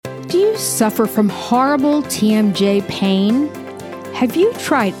Do you suffer from horrible TMJ pain? Have you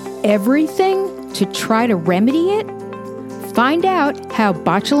tried everything to try to remedy it? Find out how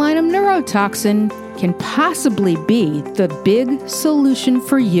botulinum neurotoxin can possibly be the big solution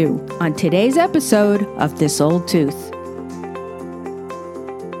for you on today's episode of This Old Tooth.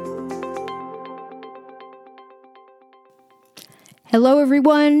 Hello,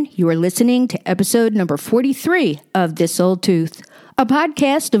 everyone. You are listening to episode number 43 of This Old Tooth, a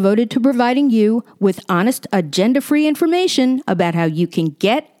podcast devoted to providing you with honest, agenda-free information about how you can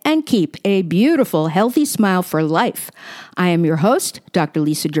get and keep a beautiful, healthy smile for life. I am your host, Dr.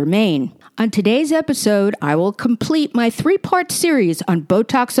 Lisa Germain. On today's episode, I will complete my three-part series on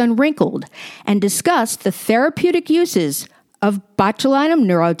Botox Unwrinkled and discuss the therapeutic uses of botulinum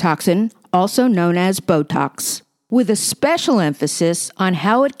neurotoxin, also known as Botox, with a special emphasis on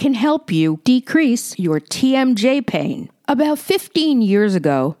how it can help you decrease your TMJ pain. About 15 years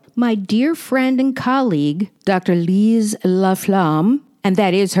ago, my dear friend and colleague, Dr. Lise Laflamme, and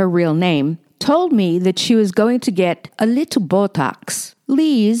that is her real name, told me that she was going to get a little Botox.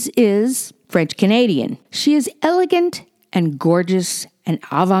 Lise is French-Canadian. She is elegant and gorgeous and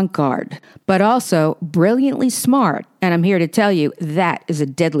avant-garde, but also brilliantly smart, and I'm here to tell you that is a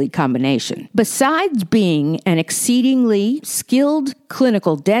deadly combination. Besides being an exceedingly skilled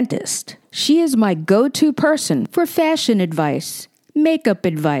clinical dentist, she is my go-to person for fashion advice, makeup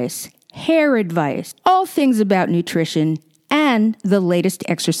advice, hair advice, all things about nutrition, and the latest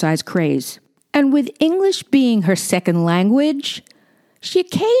exercise craze. And with English being her second language, she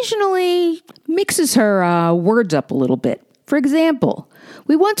occasionally mixes her words up a little bit. For example,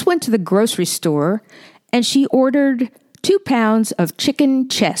 we once went to the grocery store and she ordered 2 pounds of chicken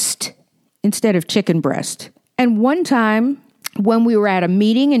chest instead of chicken breast. And one time, when we were at a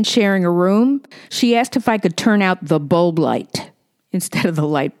meeting and sharing a room, she asked if I could turn out the bulb light instead of the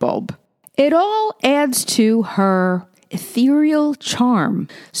light bulb. It all adds to her ethereal charm.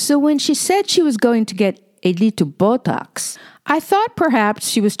 So when she said she was going to get a little Botox, I thought perhaps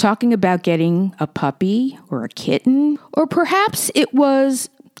she was talking about getting a puppy or a kitten, or perhaps it was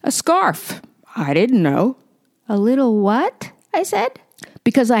a scarf. I didn't know. A little what? I said,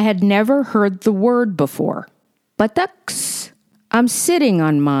 because I had never heard the word before. Buttocks? I'm sitting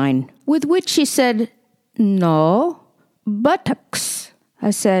on mine, with which she said, no, buttocks.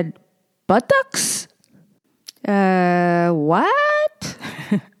 I said, buttocks? What?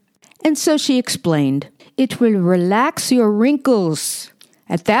 And so she explained, it will relax your wrinkles.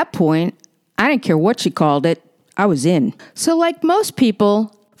 At that point, I didn't care what she called it. I was in. So like most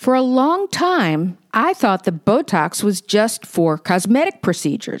people, for a long time, I thought that Botox was just for cosmetic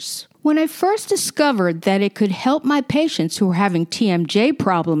procedures. When I first discovered that it could help my patients who were having TMJ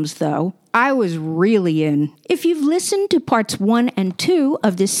problems, though, I was really in. If you've listened to parts 1 and 2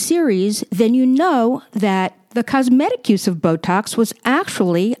 of this series, then you know that the cosmetic use of Botox was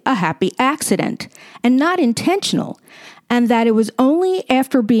actually a happy accident and not intentional, and that it was only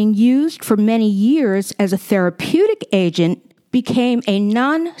after being used for many years as a therapeutic agent became a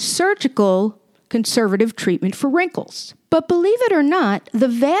non-surgical conservative treatment for wrinkles. But believe it or not, the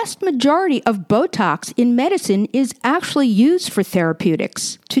vast majority of Botox in medicine is actually used for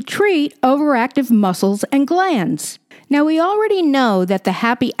therapeutics to treat overactive muscles and glands. Now, we already know that the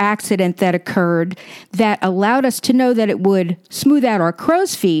happy accident that occurred that allowed us to know that it would smooth out our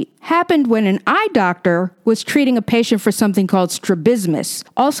crow's feet happened when an eye doctor was treating a patient for something called strabismus,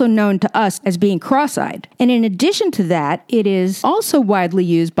 also known to us as being cross-eyed. And in addition to that, it is also widely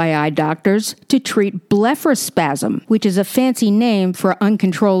used by eye doctors to treat blepharospasm, which is a fancy name for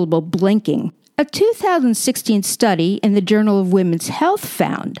uncontrollable blinking. A 2016 study in the Journal of Women's Health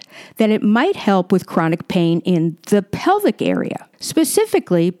found that it might help with chronic pain in the pelvic area.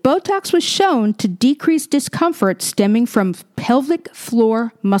 Specifically, Botox was shown to decrease discomfort stemming from pelvic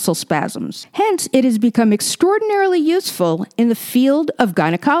floor muscle spasms. Hence, it has become extraordinarily useful in the field of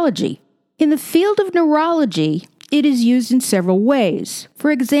gynecology. In the field of neurology, it is used in several ways.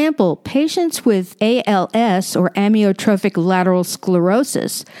 For example, patients with ALS or amyotrophic lateral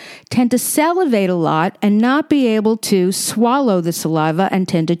sclerosis tend to salivate a lot and not be able to swallow the saliva and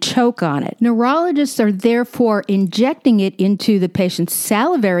tend to choke on it. Neurologists are therefore injecting it into the patient's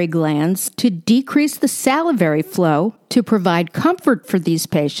salivary glands to decrease the salivary flow, to provide comfort for these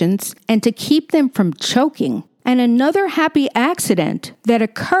patients, and to keep them from choking. And another happy accident that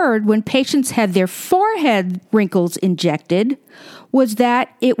occurred when patients had their forehead wrinkles injected was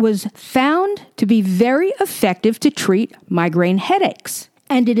that it was found to be very effective to treat migraine headaches.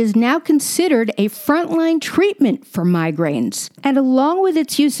 And it is now considered a frontline treatment for migraines. And along with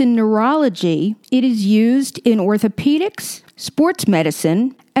its use in neurology, it is used in orthopedics, sports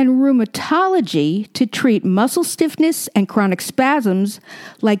medicine, and rheumatology to treat muscle stiffness and chronic spasms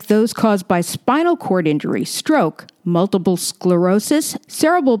like those caused by spinal cord injury, stroke, multiple sclerosis,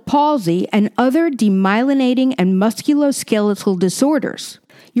 cerebral palsy, and other demyelinating and musculoskeletal disorders.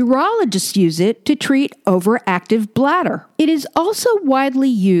 Urologists use it to treat overactive bladder. It is also widely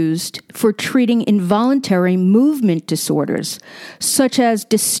used for treating involuntary movement disorders, such as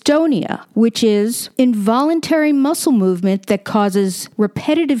dystonia, which is involuntary muscle movement that causes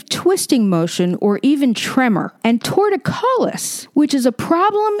repetitive twisting motion or even tremor, and torticollis, which is a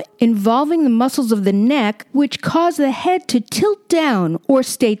problem involving the muscles of the neck which cause the head to tilt down or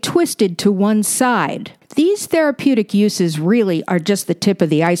stay twisted to one side. These therapeutic uses really are just the tip of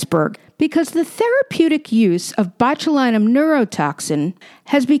the iceberg because the therapeutic use of botulinum neurotoxin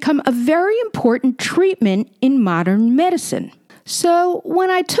has become a very important treatment in modern medicine. So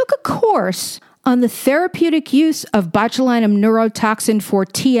when I took a course on the therapeutic use of botulinum neurotoxin for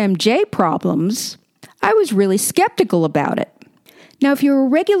TMJ problems, I was really skeptical about it. Now, if you're a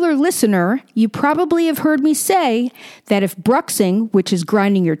regular listener, you probably have heard me say that if bruxing, which is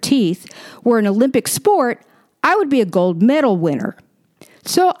grinding your teeth, were an Olympic sport, I would be a gold medal winner.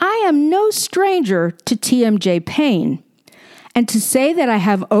 So I am no stranger to TMJ pain. And to say that I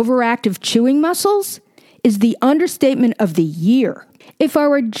have overactive chewing muscles is the understatement of the year. If I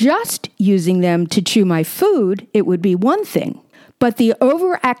were just using them to chew my food, it would be one thing. But the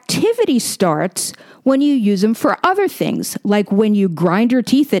overactivity starts when you use them for other things, like when you grind your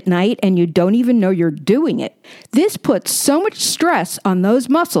teeth at night and you don't even know you're doing it. This puts so much stress on those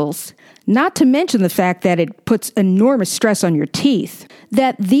muscles, not to mention the fact that it puts enormous stress on your teeth,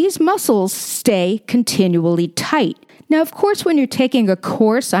 that these muscles stay continually tight. Now, of course, when you're taking a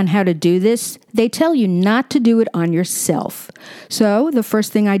course on how to do this, they tell you not to do it on yourself. So the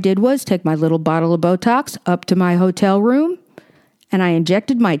first thing I did was take my little bottle of Botox up to my hotel room, and I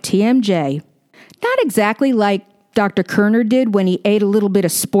injected my TMJ. Not exactly like Dr. Kerner did when he ate a little bit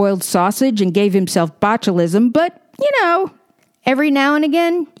of spoiled sausage and gave himself botulism, but, every now and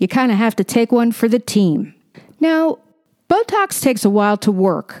again, you kind of have to take one for the team. Now, Botox takes a while to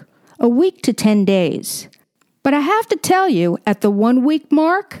work, a week to 10 days. But I have to tell you, at the 1 week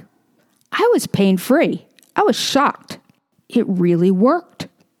mark, I was pain-free. I was shocked. It really worked.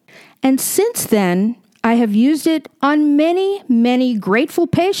 And since then, I have used it on many, many grateful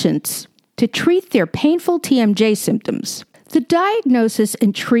patients to treat their painful TMJ symptoms. The diagnosis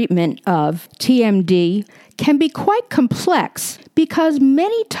and treatment of TMD can be quite complex because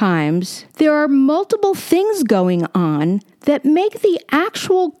many times there are multiple things going on that make the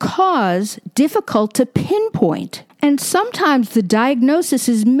actual cause difficult to pinpoint. And sometimes the diagnosis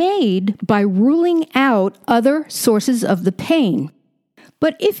is made by ruling out other sources of the pain.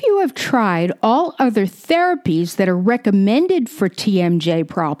 But if you have tried all other therapies that are recommended for TMJ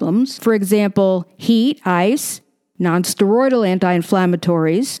problems, for example, heat, ice, nonsteroidal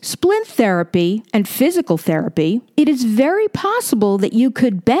anti-inflammatories, splint therapy, and physical therapy, it is very possible that you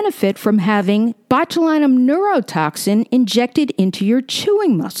could benefit from having botulinum neurotoxin injected into your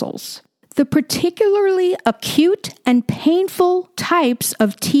chewing muscles. The particularly acute and painful types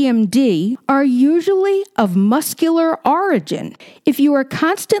of TMD are usually of muscular origin. If you are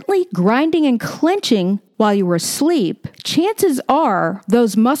constantly grinding and clenching while you are asleep, chances are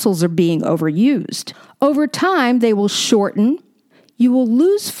those muscles are being overused. Over time, they will shorten. You will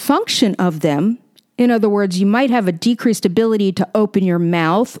lose function of them. In other words, you might have a decreased ability to open your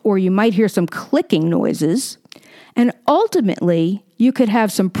mouth, or you might hear some clicking noises. And ultimately, you could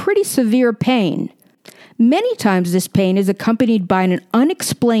have some pretty severe pain. Many times this pain is accompanied by an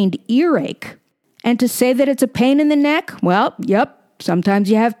unexplained earache. And to say that it's a pain in the neck, well, yep, sometimes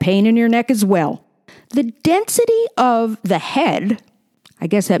you have pain in your neck as well. The density of the head, I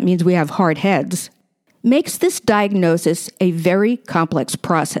guess that means we have hard heads, makes this diagnosis a very complex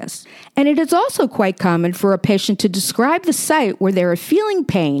process. And it is also quite common for a patient to describe the site where they are feeling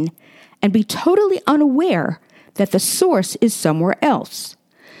pain and be totally unaware that the source is somewhere else.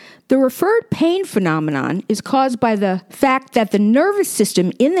 The referred pain phenomenon is caused by the fact that the nervous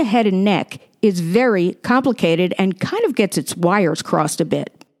system in the head and neck is very complicated and kind of gets its wires crossed a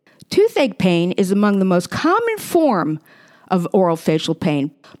bit. Toothache pain is among the most common form of oral facial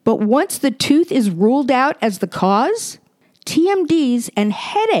pain, but once the tooth is ruled out as the cause, TMDs and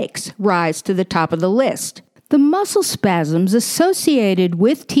headaches rise to the top of the list. The muscle spasms associated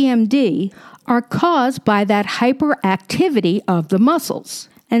with TMD are caused by that hyperactivity of the muscles.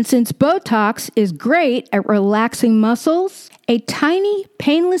 And since Botox is great at relaxing muscles, a tiny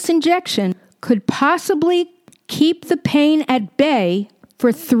painless injection could possibly keep the pain at bay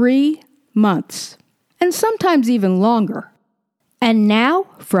for 3 months, and sometimes even longer. And now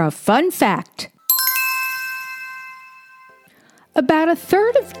for a fun fact. About a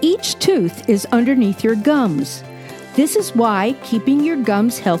third of each tooth is underneath your gums. This is why keeping your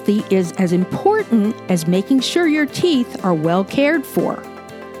gums healthy is as important as making sure your teeth are well cared for.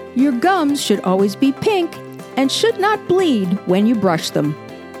 Your gums should always be pink and should not bleed when you brush them.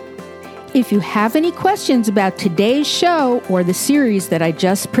 If you have any questions about today's show or the series that I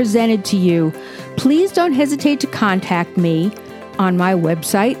just presented to you, please don't hesitate to contact me on my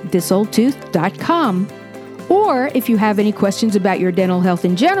website, thisoldtooth.com. Or if you have any questions about your dental health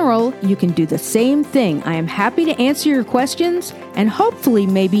in general, you can do the same thing. I am happy to answer your questions and hopefully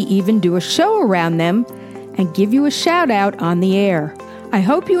maybe even do a show around them and give you a shout out on the air. I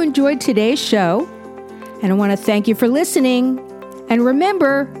hope you enjoyed today's show, and I want to thank you for listening. And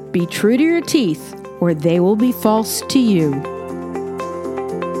remember, be true to your teeth, or they will be false to you.